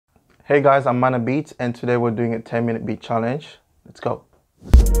Hey guys, I'm Miinor Beats and today we're doing a 10-minute beat challenge. Let's go.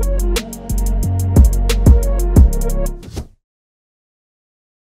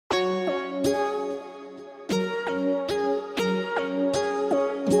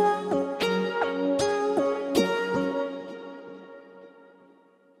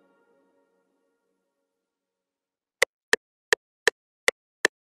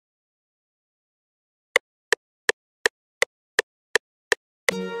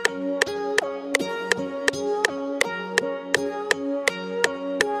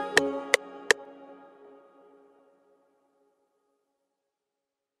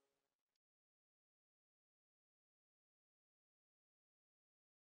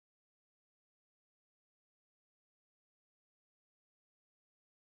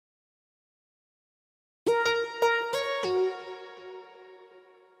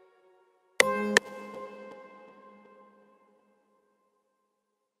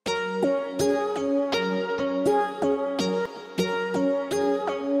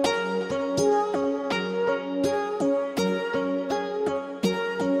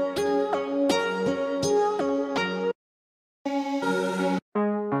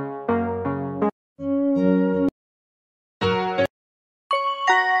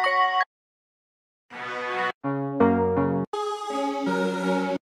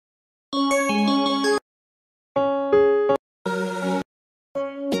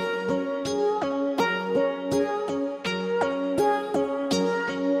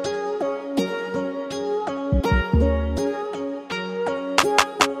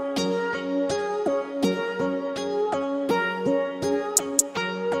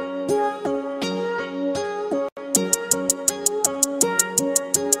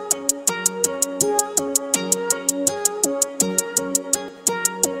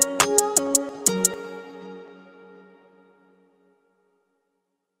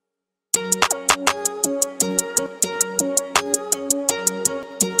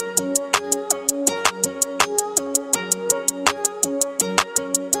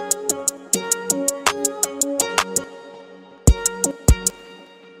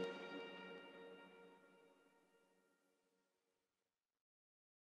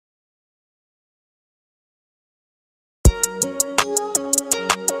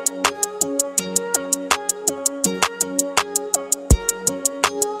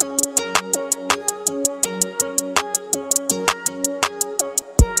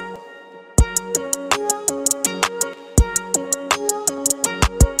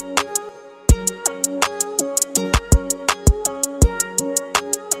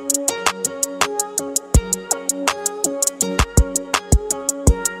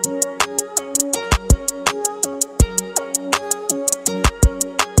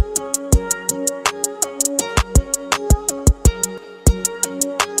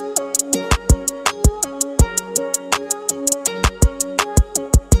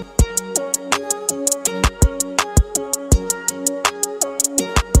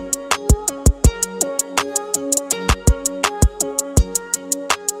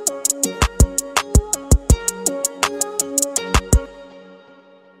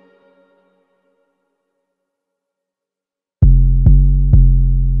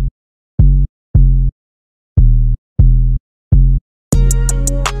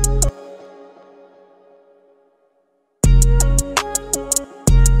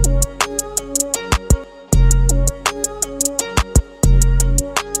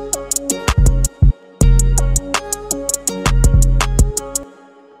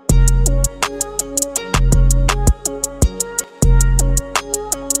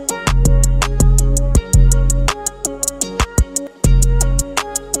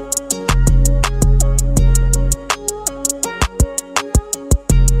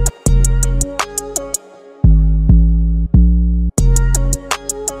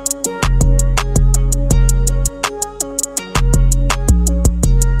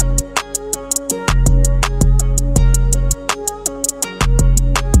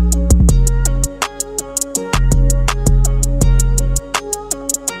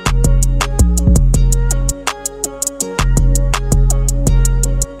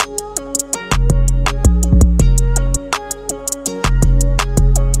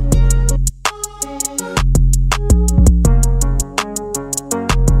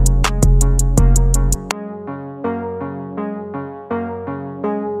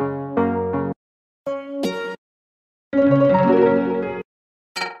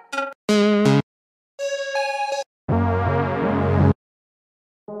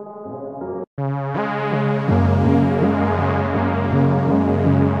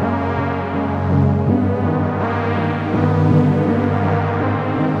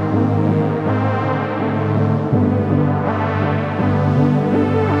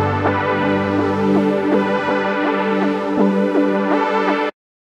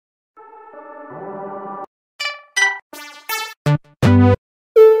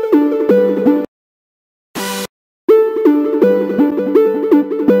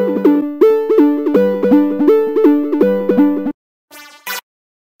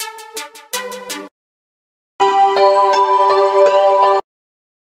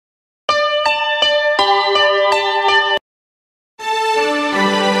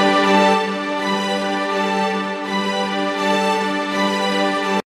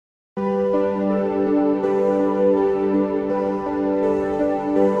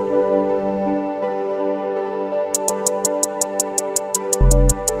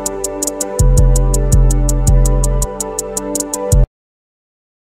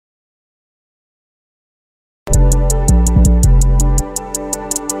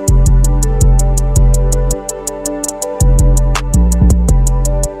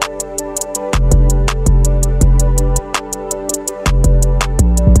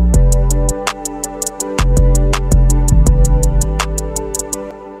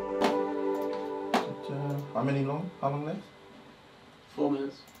 How many long? How long left? 4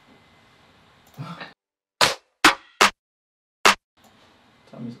 minutes.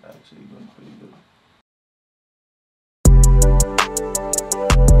 Time is actually going pretty good.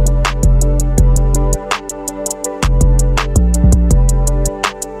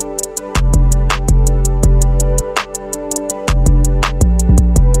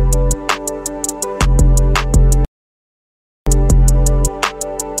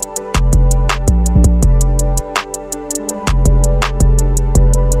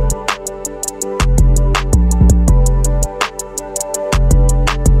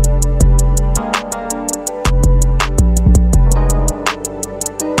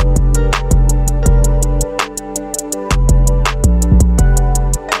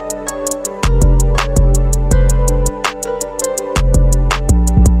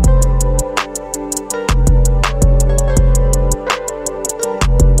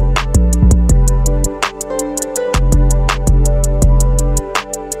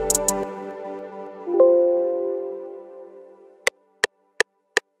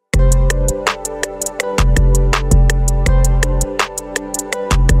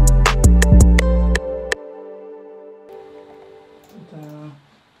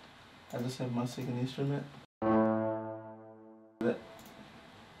 I just have my second instrument.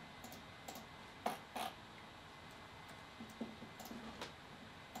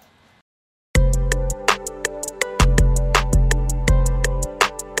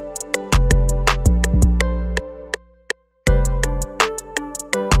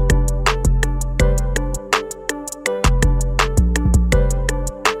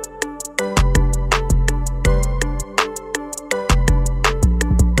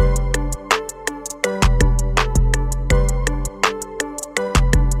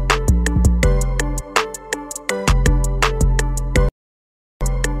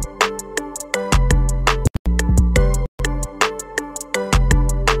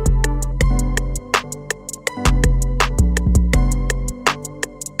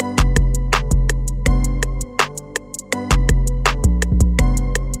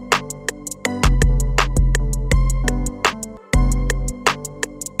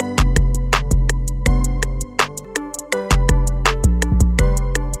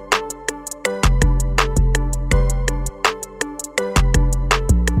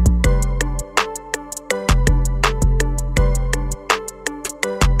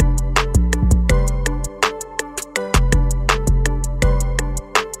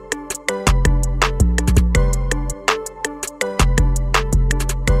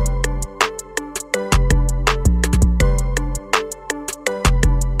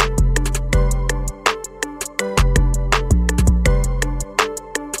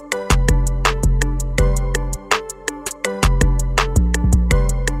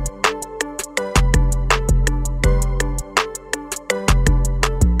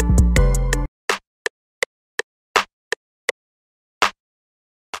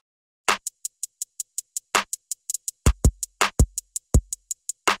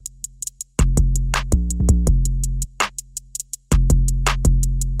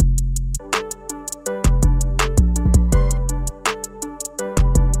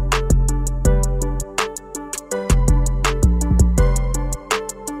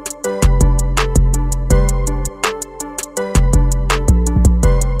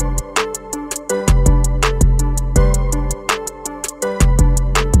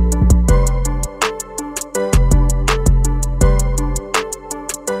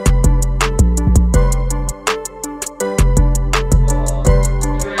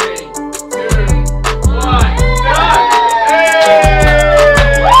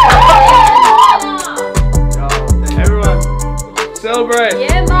 Celebrate!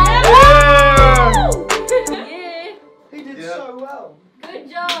 Yeah, man! Yeah! Yeah! He did so well. Good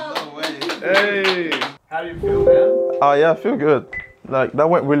job! No way. Hey! How do you feel, man? Oh yeah, I feel good. Like that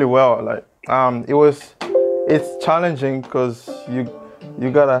went really well. Like it's challenging because you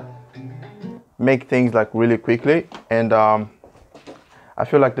gotta make things like really quickly, and I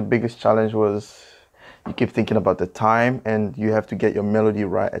feel like the biggest challenge was you keep thinking about the time and you have to get your melody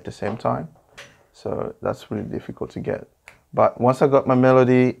right at the same time. So that's really difficult to get. But once I got my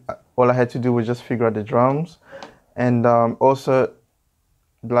melody, all I had to do was just figure out the drums, and also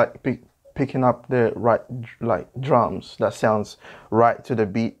like picking up the right drums that sounds right to the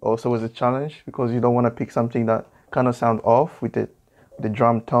beat also was a challenge, because you don't want to pick something that kind of sounds off with the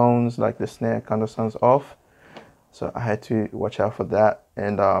drum tones, like the snare kind of sounds off. So I had to watch out for that,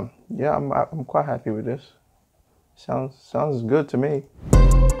 and yeah, I'm quite happy with this. Sounds good to me.